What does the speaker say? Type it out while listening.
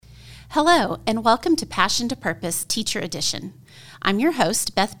Hello, and welcome to Passion to Purpose Teacher Edition. I'm your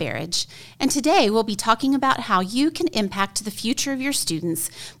host, Beth Barrage, and today we'll be talking about how you can impact the future of your students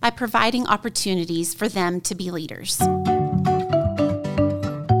by providing opportunities for them to be leaders.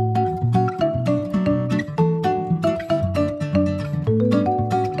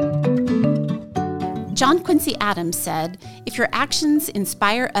 John Quincy Adams said, "If your actions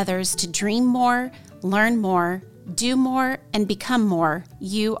inspire others to dream more, learn more, do more, and become more,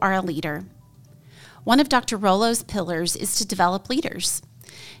 you are a leader." One of Dr. Rollo's pillars is to develop leaders.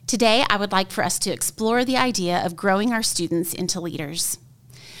 Today, I would like for us to explore the idea of growing our students into leaders.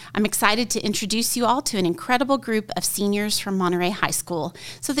 I'm excited to introduce you all to an incredible group of seniors from Monterey High School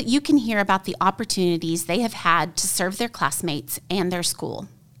so that you can hear about the opportunities they have had to serve their classmates and their school.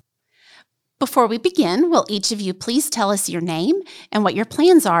 Before we begin, will each of you please tell us your name and what your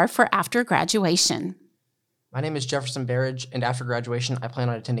plans are for after graduation? My name is Jefferson Barrage, and after graduation, I plan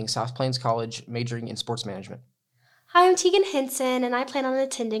on attending South Plains College, majoring in sports management. Hi, I'm Tegan Henson, and I plan on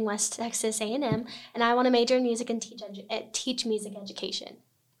attending West Texas A&M, and I want to major in music and teach music education.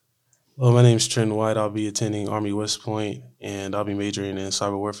 Well, my name is Trenton White. I'll be attending Army West Point, and I'll be majoring in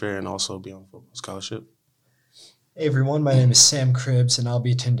cyber warfare and also be on a football scholarship. Hey everyone, my name is Sam Cribbs, and I'll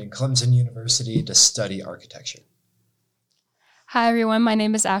be attending Clemson University to study architecture. Hi everyone, my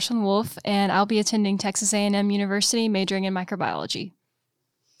name is Ashlyn Wolf, and I'll be attending Texas A&M University, majoring in microbiology.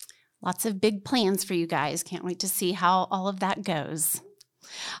 Lots of big plans for you guys. Can't wait to see how all of that goes.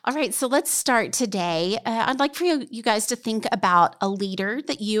 All right, so let's start today. I'd like for you guys to think about a leader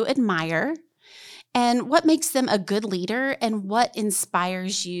that you admire and what makes them a good leader and what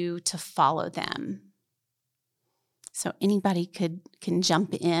inspires you to follow them. So anybody can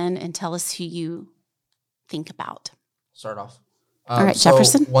jump in and tell us who you think about. Start off. All right,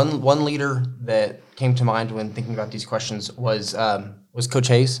 Jefferson. One leader that came to mind when thinking about these questions was Coach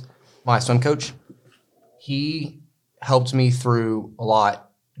Hayes, my swim coach. He helped me through a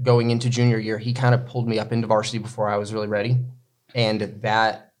lot going into junior year. He kind of pulled me up into varsity before I was really ready, and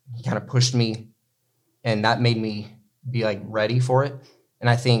that he kind of pushed me, and that made me be ready for it. And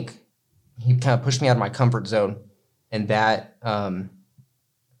I think he kind of pushed me out of my comfort zone, and that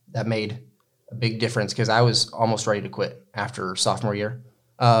made a big difference because I was almost ready to quit after sophomore year.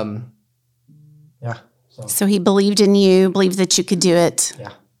 So he believed in you, believed that you could do it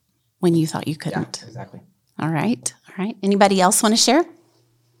when you thought you couldn't. Yeah, exactly. All right. Anybody else want to share?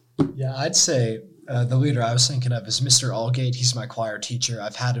 Yeah, I'd say the leader I was thinking of is Mr. Allgate. He's my choir teacher.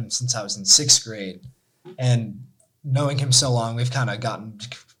 I've had him since I was in 6th grade. And knowing him so long, we've kind of gotten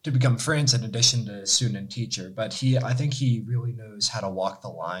to become friends in addition to student and teacher. But I think he really knows how to walk the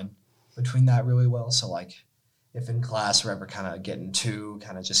line between that really well. So if in class we're ever kind of getting too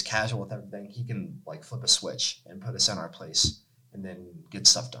kind of just casual with everything, he can flip a switch and put us in our place and then get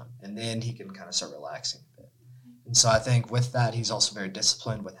stuff done. And then he can kind of start relaxing a bit. And so I think with that, he's also very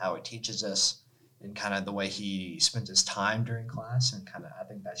disciplined with how he teaches us and kind of the way he spends his time during class. And I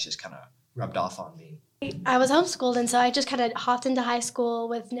think that's just kind of rubbed off on me. I was homeschooled, and so I just kind of hopped into high school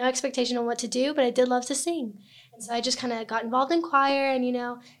with no expectation on what to do, but I did love to sing. And so I just kind of got involved in choir, and,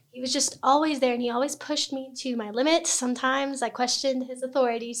 he was just always there, and he always pushed me to my limit. Sometimes I questioned his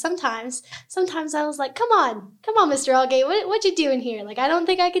authority. Sometimes I was like, come on, Mr. Allgate, what you doing here? I don't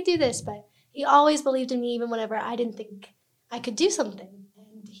think I could do this. But he always believed in me, even whenever I didn't think I could do something.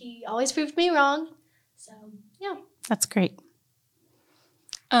 And he always proved me wrong. So, yeah. That's great.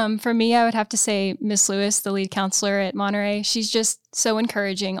 For me, I would have to say Miss Lewis, the lead counselor at Monterey. She's just so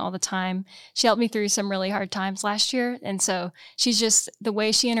encouraging all the time. She helped me through some really hard times last year. And so she's just, the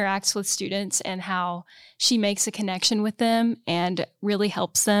way she interacts with students and how she makes a connection with them and really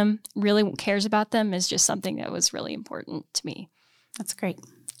helps them, really cares about them is just something that was really important to me. That's great.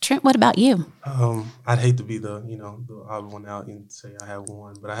 Trent, what about you? I'd hate to be the odd one out and say I have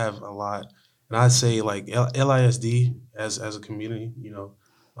one, but I have a lot. And I'd say LISD as a community,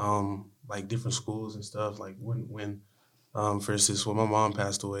 different schools and stuff. When for instance, when my mom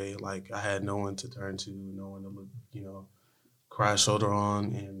passed away, I had no one to turn to, no one to look, cry shoulder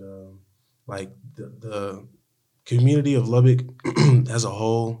on, and the community of Lubbock as a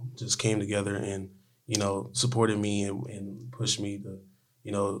whole just came together and supported me and pushed me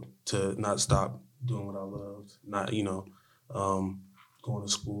to not stop doing what I loved, not going to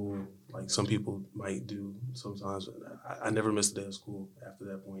school like some people might do sometimes. I never missed a day of school after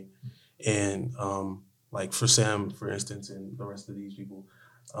that point. And for Sam, for instance, and the rest of these people,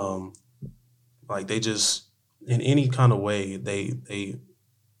 they just, in any kind of way, they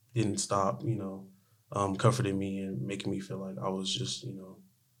didn't stop, comforting me and making me feel like I was just,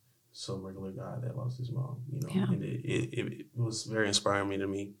 some regular guy that lost his mom, Yeah. And it was very inspiring to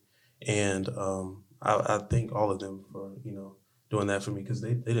me. And I thank all of them for, doing that for me, because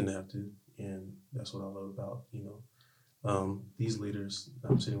they didn't have to. And that's what I love about, these leaders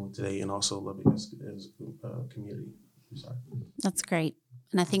I'm sitting with today, and also Lubbock as a community. I'm sorry. That's great.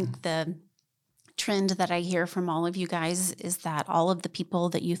 And I think the trend that I hear from all of you guys is that all of the people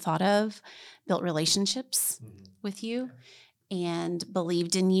that you thought of built relationships with you and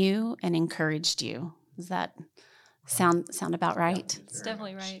believed in you and encouraged you. Does that sound about right? It's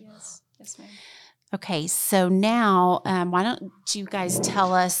definitely right. Yes. Yes, ma'am. Okay, so now why don't you guys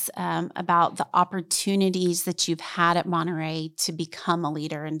tell us about the opportunities that you've had at Monterey to become a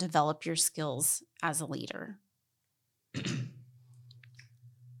leader and develop your skills as a leader?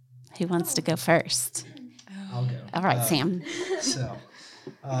 Who wants to go first? I'll go. All right, Sam. So,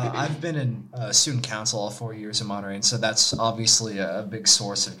 I've been in student council all 4 years in Monterey, and so that's obviously a big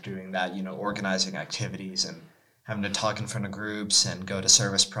source of doing that, organizing activities and having to talk in front of groups and go to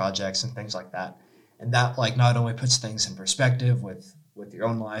service projects and things like that. And that, not only puts things in perspective with your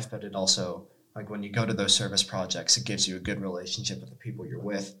own life, but it also, when you go to those service projects, it gives you a good relationship with the people you're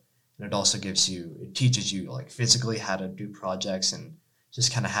with. And it also it teaches you, physically how to do projects and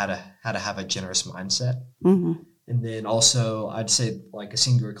just kind of how to have a generous mindset. Mm-hmm. And then also, I'd say a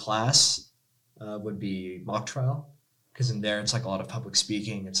senior class would be mock trial, because in there it's a lot of public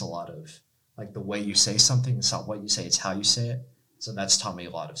speaking. It's a lot of the way you say something. It's not what you say; it's how you say it. So that's taught me a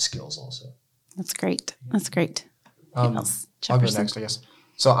lot of skills also. That's great. That's great. Who else? I'll go Jefferson? next, I guess.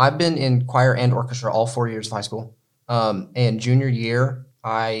 So I've been in choir and orchestra all 4 years of high school. And junior year,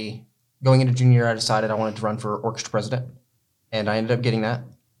 going into junior year, I decided I wanted to run for orchestra president, and I ended up getting that.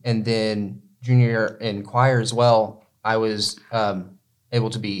 And then junior year in choir as well, I was able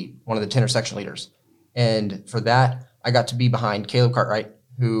to be one of the tenor section leaders. And for that, I got to be behind Caleb Cartwright,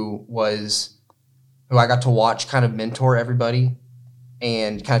 who I got to watch kind of mentor everybody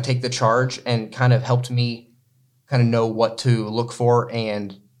and kind of take the charge, and kind of helped me kind of know what to look for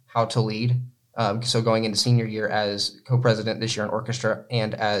and how to lead. So going into senior year as co-president this year in orchestra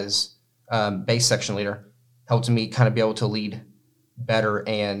and as bass section leader helped me kind of be able to lead better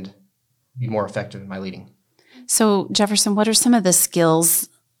and be more effective in my leading. So, Jefferson, what are some of the skills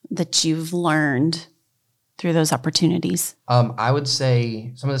that you've learned through those opportunities? I would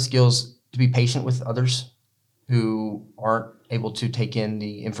say some of the skills: to be patient with others who aren't able to take in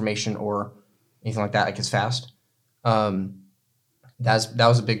the information or anything like that as fast. That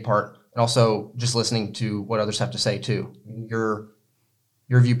was a big part. And also just listening to what others have to say too. Your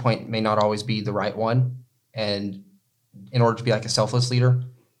viewpoint may not always be the right one. And in order to be a selfless leader,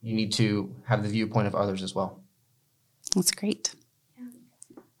 you need to have the viewpoint of others as well. That's great.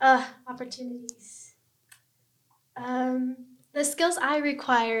 Opportunities. The skills I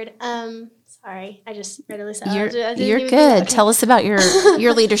required, sorry, I just readily said. You're good. Tell us about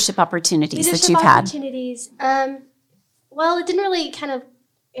your leadership opportunities that you've had. Opportunities. Well, it didn't really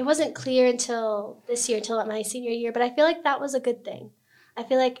it wasn't clear until this year, until my senior year, but I feel like that was a good thing. I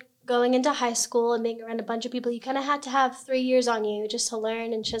feel like going into high school and being around a bunch of people, you kind of had to have 3 years on you just to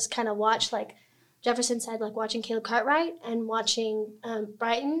learn and just kind of watch, like Jefferson said, watching Caleb Cartwright and watching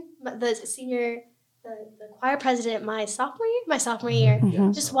Brighton, the choir president, my sophomore year.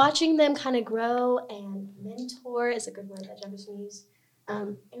 Mm-hmm. Just watching them kind of grow and mentor is a good word that Jefferson used.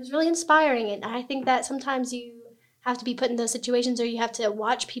 It was really inspiring, and I think that sometimes you have to be put in those situations, or you have to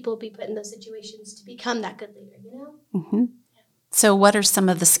watch people be put in those situations to become that good leader, Mm-hmm. So what are some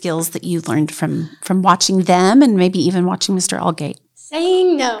of the skills that you learned from watching them and maybe even watching Mr. Allgate?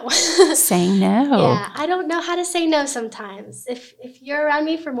 Saying no. Saying no. Yeah, I don't know how to say no sometimes. If you're around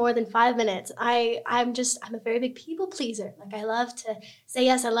me for more than 5 minutes, I'm a very big people pleaser. I love to say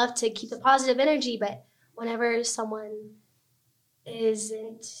yes, I love to keep the positive energy, but whenever someone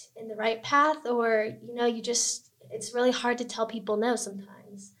isn't in the right path, or it's really hard to tell people no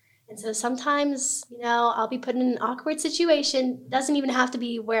sometimes. And so sometimes, I'll be put in an awkward situation. It doesn't even have to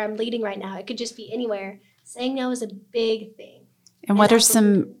be where I'm leading right now. It could just be anywhere. Saying no is a big thing. And what are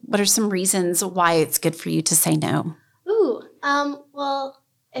some reasons why it's good for you to say no? Well,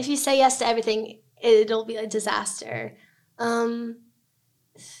 if you say yes to everything, it'll be a disaster.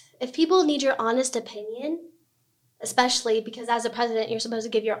 If people need your honest opinion, especially because as a president, you're supposed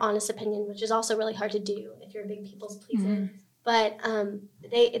to give your honest opinion, which is also really hard to do if you're a big people's pleaser. Mm-hmm. But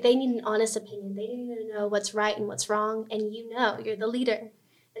they need an honest opinion. They need to know what's right and what's wrong, and you're the leader.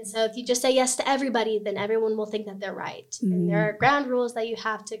 And so if you just say yes to everybody, then everyone will think that they're right. Mm-hmm. And there are ground rules that you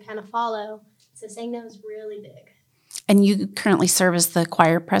have to kind of follow. So saying no is really big. And you currently serve as the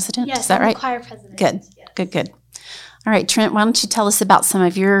choir president? Yes, is that I'm right? The choir president. Good, yes. good. All right, Trent, why don't you tell us about some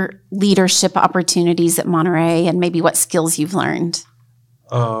of your leadership opportunities at Monterey and maybe what skills you've learned?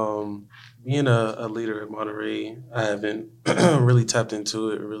 Being a leader at Monterey, I haven't really tapped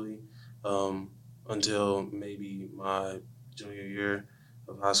into it really until maybe my junior year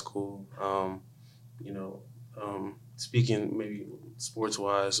of high school. You know, speaking maybe sports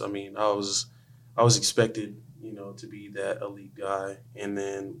wise, I mean, I was expected, you know, to be that elite guy, and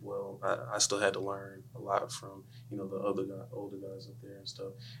then I still had to learn a lot from the older guys up there and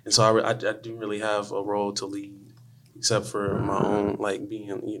stuff, and so I didn't really have a role to lead except for my own, like being,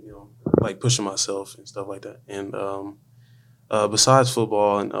 like pushing myself and stuff like that. And besides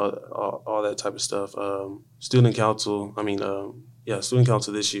football and all that type of stuff, student council. Student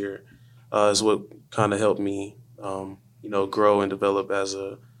council this year is what kind of helped me, grow and develop as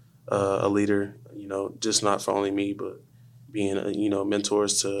a leader. Just not for only me, but being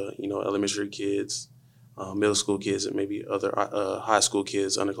mentors to elementary kids, middle school kids, and maybe other high school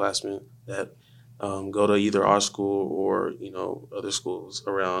kids, underclassmen that go to either our school or other schools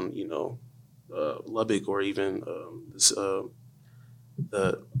around Lubbock, or even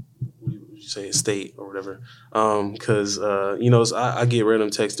the what would you say, state or whatever. Because I get random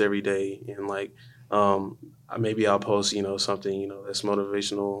texts every day, and like maybe I'll post something that's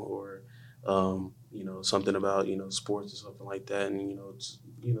motivational, or something about sports or something like that, and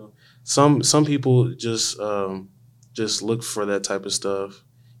some people just look for that type of stuff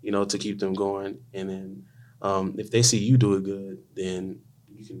to keep them going. And then if they see you do it good, then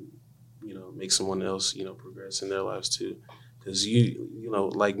you can, make someone else, progress in their lives too. Because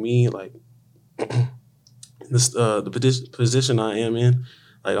like me, like this, the position I am in,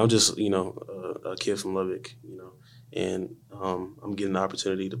 like I'm just, a kid from Lubbock, and I'm getting the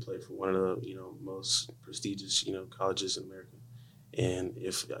opportunity to play for one of the, most prestigious, colleges in America. And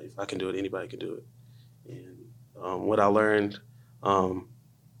if I can do it, anybody can do it. And what I learned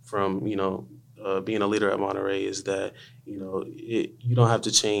from being a leader at Monterey is that you don't have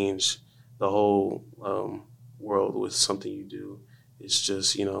to change the whole world with something you do. It's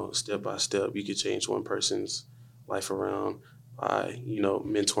just step by step. You could change one person's life around by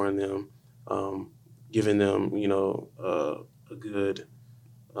mentoring them, giving them a good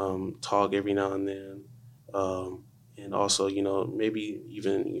talk every now and then, and also maybe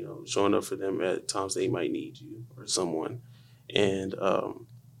even showing up for them at times they might need you or someone. And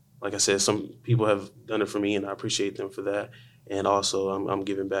like I said, some people have done it for me, and I appreciate them for that. And also, I'm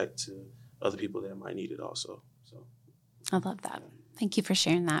giving back to other people that might need it also. So, I love that. Thank you for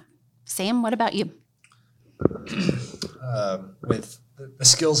sharing that. Sam, what about you? With the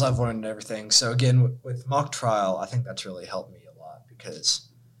skills I've learned and everything. So again, with mock trial, I think that's really helped me a lot, because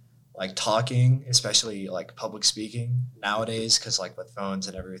like talking, especially like public speaking nowadays, because like with phones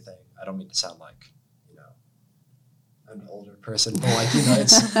and everything, I don't mean to sound like an older person, but like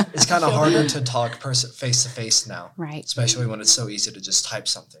it's kind of harder to talk face to face now, right? Especially when it's so easy to just type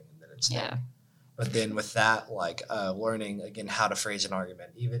something and then it's done. But then with that, like learning again how to phrase an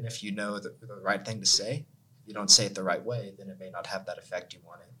argument, even if you know the right thing to say, if you don't say it the right way, then it may not have that effect you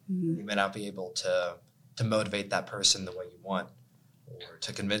wanted. Mm-hmm. You may not be able to motivate that person the way you want, or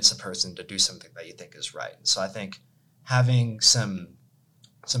to convince the person to do something that you think is right. And so I think having some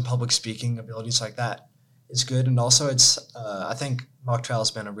public speaking abilities like that is good. And also it's I think mock trial has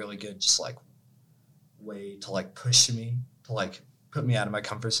been a really good just like way to like push me, to like put me out of my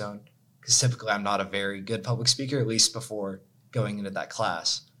comfort zone, because typically I'm not a very good public speaker, at least before going into that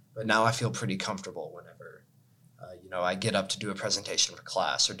class. But now I feel pretty comfortable whenever I get up to do a presentation for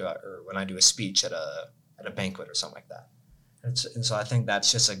class, or when I do a speech at a banquet or something like that. And so I think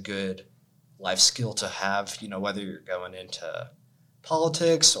that's just a good life skill to have, whether you're going into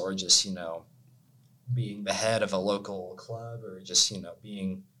politics or just being the head of a local club, or just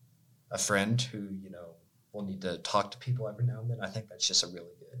being a friend who will need to talk to people every now and then. I think that's just a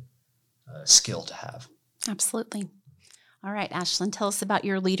really good skill to have. Absolutely. All right, Ashlyn, tell us about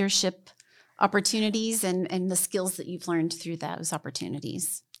your leadership opportunities and the skills that you've learned through those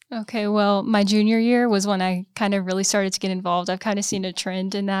opportunities. Okay, well, my junior year was when I kind of really started to get involved. I've kind of seen a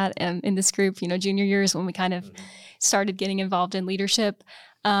trend in that, in this group. Junior year is when we kind of started getting involved in leadership.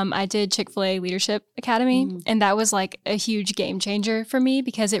 I did Chick-fil-A Leadership Academy, and that was like a huge game changer for me,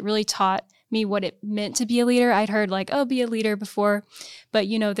 because it really taught me what it meant to be a leader. I'd heard like, be a leader before, but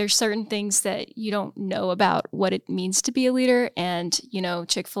there's certain things that you don't know about what it means to be a leader. And,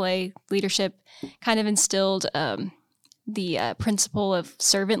 Chick-fil-A Leadership kind of instilled the principle of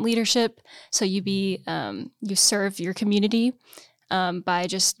servant leadership. So you serve your community by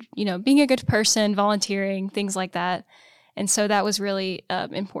just, being a good person, volunteering, things like that. And so that was really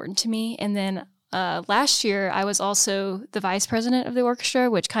important to me. And then last year, I was also the vice president of the orchestra,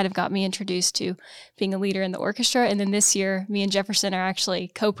 which kind of got me introduced to being a leader in the orchestra. And then this year, me and Jefferson are actually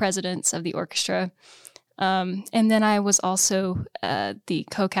co-presidents of the orchestra. And then I was also the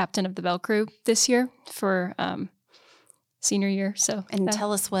co-captain of the bell crew this year for senior year. And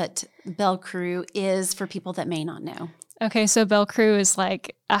tell us what bell crew is for people that may not know. Okay, so bell crew is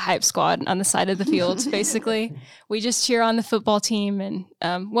like a hype squad on the side of the field, basically. We just cheer on the football team and,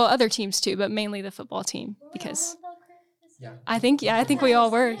 other teams too, but mainly the football team because I think we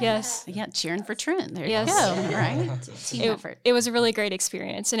all were, yes. Yeah, cheering for Trent. There Yes. you go, right? Team effort. It was a really great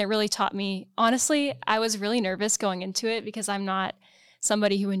experience, and it really taught me, honestly, I was really nervous going into it because I'm not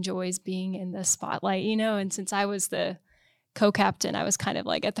somebody who enjoys being in the spotlight, and since I was the co-captain, I was kind of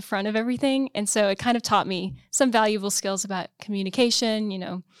like at the front of everything. And so it kind of taught me some valuable skills about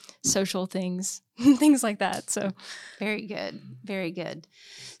communication, social things, things like that. So very good. Very good.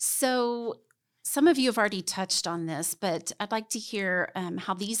 So some of you have already touched on this, but I'd like to hear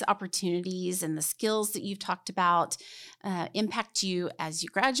how these opportunities and the skills that you've talked about impact you as you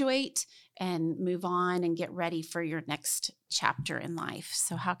graduate and move on and get ready for your next chapter in life.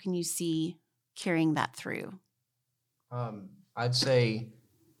 So how can you see carrying that through? I'd say,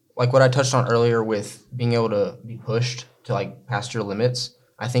 like what I touched on earlier with being able to be pushed to like past your limits,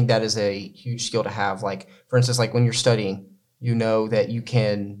 I think that is a huge skill to have. Like, for instance, like when you're studying, that you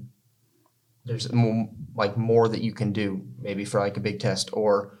can, there's more that you can do maybe for like a big test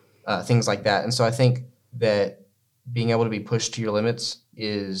or things like that. And so I think that being able to be pushed to your limits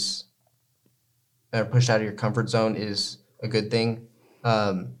pushed out of your comfort zone is a good thing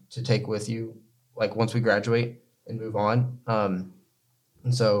to take with you, like once we graduate and move on. And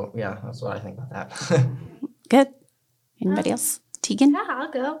so, yeah, that's what I think about that. Good. Anybody else? Tegan? Yeah,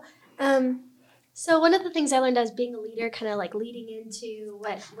 I'll go. So one of the things I learned as being a leader, kind of like leading into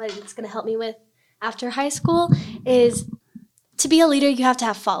what it's going to help me with after high school, is to be a leader, you have to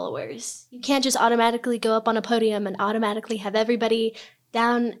have followers. You can't just automatically go up on a podium and automatically have everybody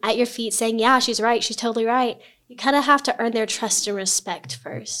down at your feet saying, yeah, she's right, she's totally right. You kind of have to earn their trust and respect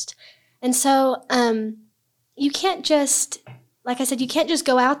first. And so you can't just, like I said, you can't just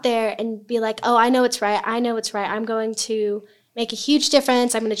go out there and be like, oh, I know it's right. I'm going to make a huge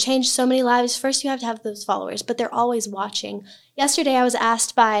difference. I'm going to change so many lives. First, you have to have those followers, but they're always watching. Yesterday, I was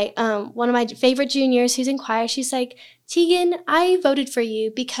asked by one of my favorite juniors who's in choir. She's like, Tegan, I voted for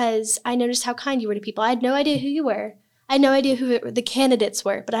you because I noticed how kind you were to people. I had no idea who you were. I had no idea who the candidates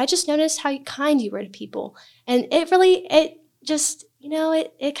were, but I just noticed how kind you were to people. And it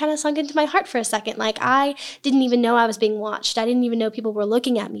kind of sunk into my heart for a second. Like, I didn't even know I was being watched. I didn't even know people were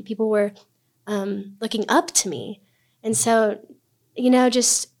looking at me. People were looking up to me. And so,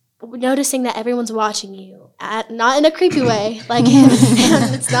 just noticing that everyone's watching you, not in a creepy way, like,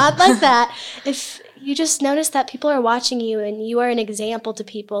 it's not like that. If you just notice that people are watching you and you are an example to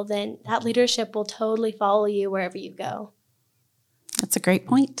people, then that leadership will totally follow you wherever you go. That's a great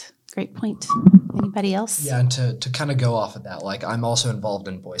point. Great point. Anybody else? Yeah, and to kind of go off of that, like I'm also involved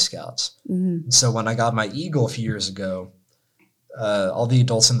in Boy Scouts. Mm-hmm. So when I got my Eagle a few years ago, all the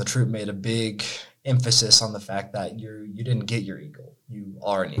adults in the troop made a big emphasis on the fact that you didn't get your Eagle. You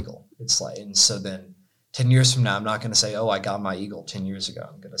are an Eagle. It's like, and so then 10 years from now, I'm not going to say, oh, I got my Eagle 10 years ago.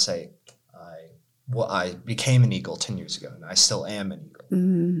 I'm going to say, I became an Eagle 10 years ago, and I still am an Eagle.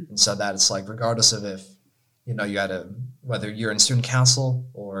 Mm-hmm. And so that it's like, regardless of if, whether you're in student council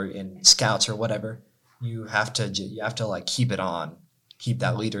or in scouts or whatever, you have to like keep it on, keep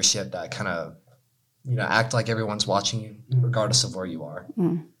that leadership, that kind of, act like everyone's watching you regardless of where you are.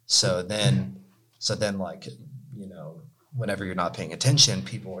 Mm. So then like, whenever you're not paying attention,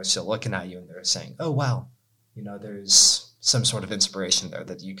 people are still looking at you and they're saying, oh, wow, there's some sort of inspiration there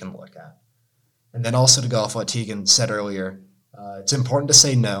that you can look at. And then also to go off what Tegan said earlier, it's important to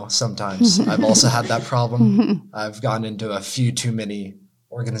say no sometimes. I've also had that problem. I've gone into a few too many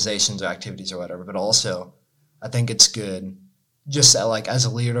organizations or activities or whatever, but also I think it's good just like as a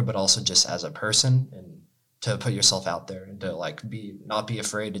leader, but also just as a person, and to put yourself out there and to like not be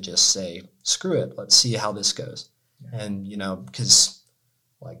afraid to just say, screw it, let's see how this goes. Yeah. And, because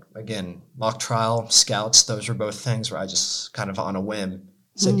like, again, mock trial, scouts, those were both things where I just kind of on a whim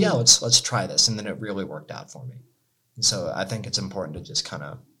said, yeah, let's try this. And then it really worked out for me. And so I think it's important to just kind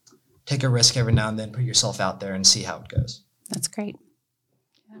of take a risk every now and then, put yourself out there and see how it goes. That's great.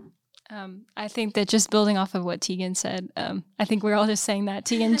 I think that just building off of what Tegan said, I think we're all just saying that.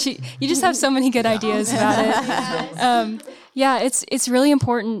 Tegan, you just have so many good ideas about it. It's really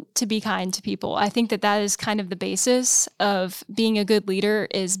important to be kind to people. I think that is kind of the basis of being a good leader,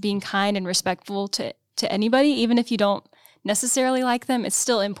 is being kind and respectful to anybody, even if you don't necessarily like them, it's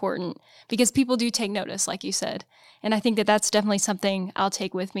still important because people do take notice, like you said. And I think that that's definitely something I'll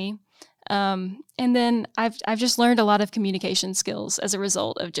take with me. And then I've just learned a lot of communication skills as a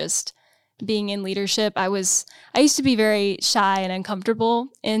result of just being in leadership. I used to be very shy and uncomfortable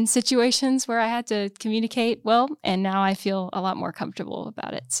in situations where I had to communicate well, and now I feel a lot more comfortable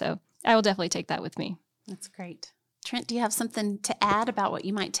about it. So I will definitely take that with me. That's great. Trent, do you have something to add about what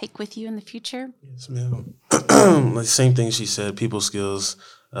you might take with you in the future? Yes, ma'am. Like same thing she said, people skills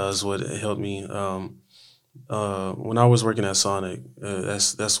is what helped me. When I was working at Sonic,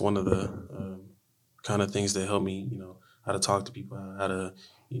 that's one of the kind of things that helped me, how to talk to people, how to,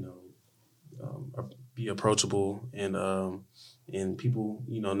 be approachable, and people,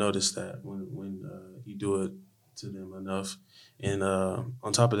 notice that when you do it to them enough. And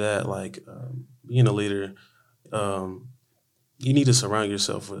on top of that, like being a leader, you need to surround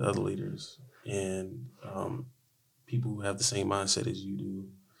yourself with other leaders and people who have the same mindset as you do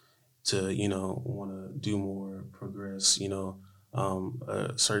to, want to do more, progress,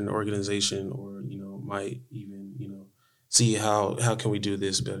 a certain organization or, might even, see how can we do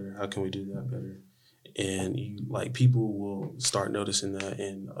this better? How can we do that better? And people will start noticing that,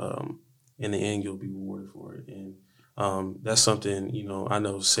 and in the end, you'll be rewarded for it. And that's something, I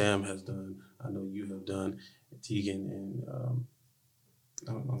know Sam has done. I know you have done, Tegan, and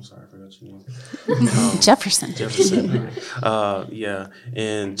I'm sorry, I forgot your name. Jefferson. Yeah.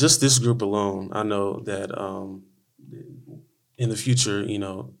 And just this group alone, I know that in the future,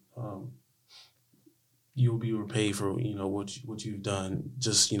 you'll be repaid for, what you've done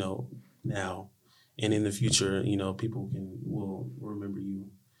just, now. And in the future, people will remember you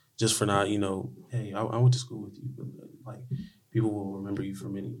just for not, hey, I went to school with you, but people will remember you for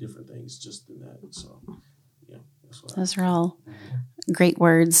many different things just in that. So, yeah, that's what Those are all great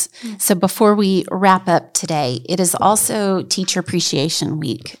words. So before we wrap up today, it is also Teacher Appreciation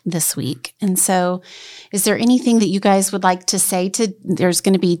Week this week. And so is there anything that you guys would like to say there's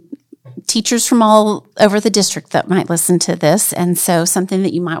going to be teachers from all over the district that might listen to this. And so something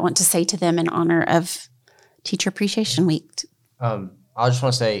that you might want to say to them in honor of Teacher Appreciation Week. I just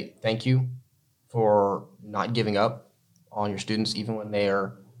want to say thank you for not giving up on your students, even when they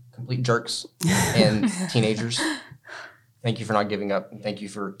are complete jerks and teenagers. Thank you for not giving up, and thank you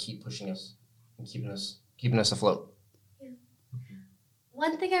for keep pushing us and keeping us afloat. Yeah.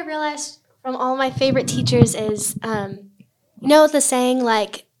 One thing I realized from all my favorite teachers is, the saying,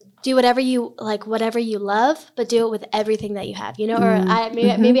 do whatever you love, but do it with everything that you have, or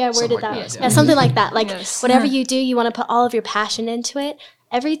maybe I worded that. Yeah, something like that. Whatever you do, you want to put all of your passion into it.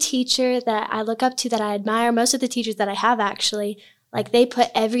 Every teacher that I look up to, that I admire, most of the teachers that I have actually, they put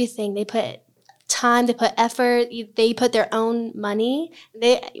everything. They put time, they put effort, they put their own money.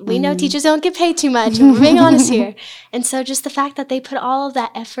 We know teachers don't get paid too much, we're being honest here. And so just the fact that they put all of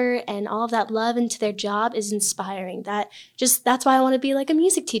that effort and all of that love into their job is inspiring. That's why I want to be like a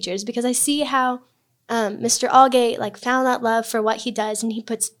music teacher, is because I see how Mr. Allgate found that love for what he does, and he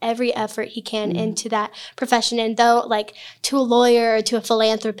puts every effort he can into that profession. And though to a lawyer or to a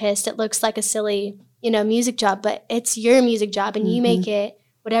philanthropist, it looks like a silly, music job, but it's your music job, and you make it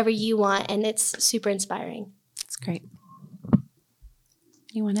whatever you want, and it's super inspiring. That's great.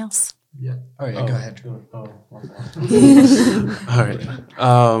 Anyone else? Yeah. Oh, yeah, go ahead. All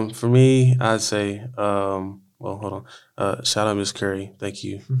right. For me, I'd say, hold on. Shout out Miss Curry. Thank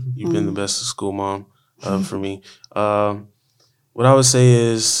you. You've been the best school mom for me. What I would say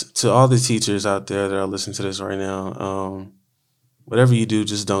is, to all the teachers out there that are listening to this right now, whatever you do,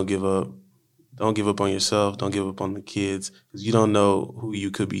 just don't give up. Don't give up on yourself. Don't give up on the kids, because you don't know who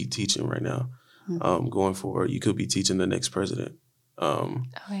you could be teaching right now. Going forward, you could be teaching the next president.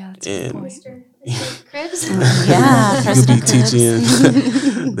 That's and Cribs? You could be teaching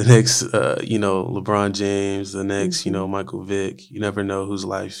the next, LeBron James, the next, Michael Vick. You never know whose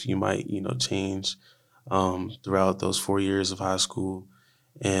life you might, change throughout those 4 years of high school.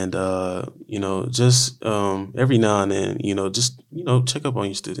 And, just every now and then, just, check up on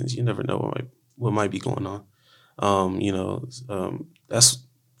your students. You never know what might be going on. That's,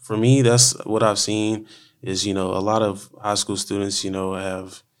 for me, that's what I've seen is, a lot of high school students,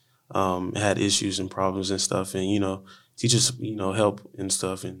 have had issues and problems and stuff. And, teachers, help and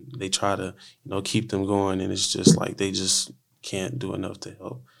stuff. And they try to, keep them going. And it's just they just can't do enough to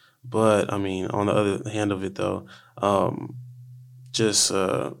help. But, on the other hand of it, though, just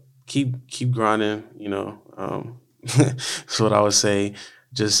keep grinding, that's what I would say.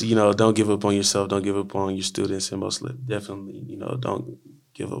 Just, don't give up on yourself. Don't give up on your students. And most definitely, don't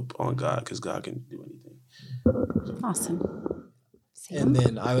give up on God, because God can do anything. Awesome. And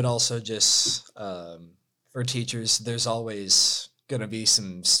then I would also just for teachers, there's always going to be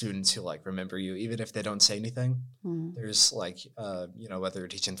some students who like remember you, even if they don't say anything. There's like, whether you're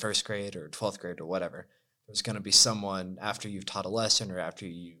teaching first grade or 12th grade or whatever, there's going to be someone after you've taught a lesson or after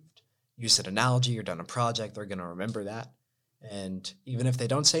you've used an analogy or done a project, they're going to remember that. And even if they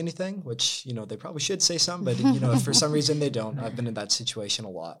don't say anything, which, they probably should say something, but, if for some reason they don't, I've been in that situation a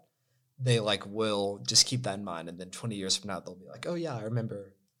lot. They like will just keep that in mind. And then 20 years from now, they'll be like, oh yeah, I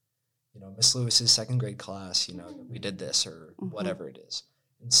remember, Miss Lewis's second grade class, that we did this or whatever it is.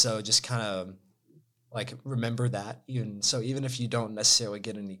 And so just kind of like remember that. Even if you don't necessarily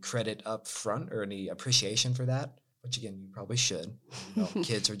get any credit up front or any appreciation for that, which again, you probably should,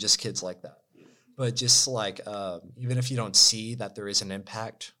 kids are just kids like that. But just like, even if you don't see that there is an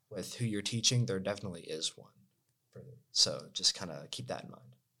impact with who you're teaching, there definitely is one. So just kind of keep that in mind.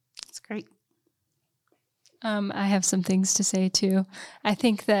 That's great. I have some things to say too. I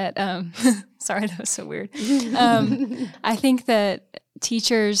think that, sorry, that was so weird. I think that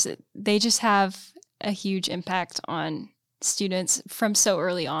teachers, they just have a huge impact on students from so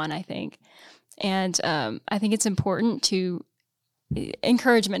early on, I think. And I think it's important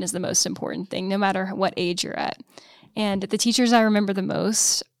encouragement is the most important thing, no matter what age you're at. And the teachers I remember the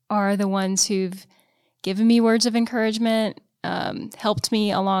most are the ones who've given me words of encouragement, helped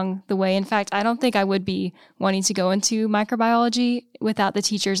me along the way. In fact, I don't think I would be wanting to go into microbiology without the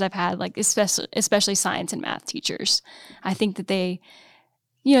teachers I've had, like especially science and math teachers. I think that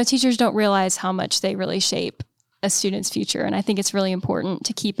teachers don't realize how much they really shape a student's future. And I think it's really important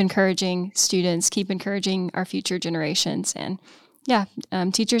to keep encouraging students, keep encouraging our future generations. And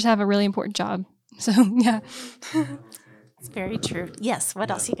teachers have a really important job. So, yeah. It's very true. Yes. What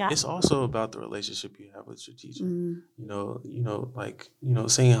else you got? It's also about the relationship you have with your teacher.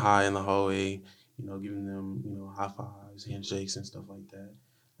 Saying hi in the hallway, giving them, high fives, handshakes and stuff like that.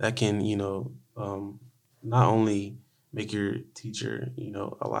 That can, not only make your teacher,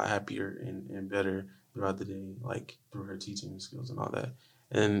 a lot happier and better throughout the day, like through her teaching skills and all that.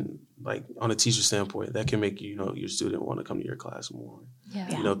 And like on a teacher standpoint, that can make, your student want to come to your class more,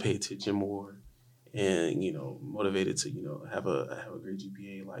 pay attention more. And, motivated to, have a great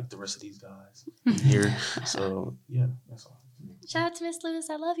GPA like the rest of these guys here. So, yeah, that's all. Shout out to Miss Lewis.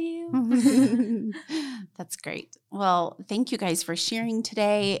 I love you. That's great. Well, thank you guys for sharing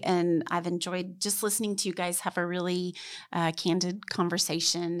today. And I've enjoyed just listening to you guys have a really candid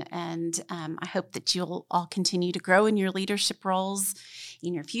conversation. And I hope that you'll all continue to grow in your leadership roles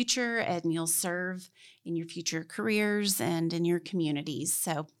in your future, and you'll serve in your future careers and in your communities.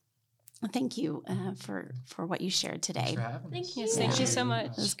 So thank you for what you shared today. Thank you. Yes, thank you so much.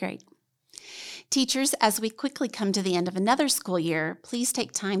 That was great. Teachers, as we quickly come to the end of another school year, please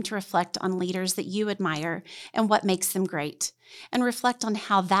take time to reflect on leaders that you admire and what makes them great, and reflect on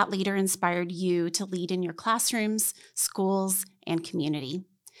how that leader inspired you to lead in your classrooms, schools, and community.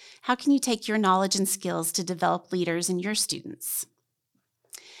 How can you take your knowledge and skills to develop leaders in your students?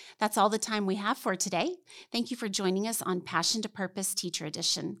 That's all the time we have for today. Thank you for joining us on Passion to Purpose Teacher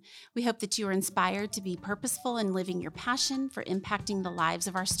Edition. We hope that you are inspired to be purposeful in living your passion for impacting the lives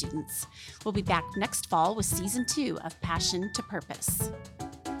of our students. We'll be back next fall with Season 2 of Passion to Purpose.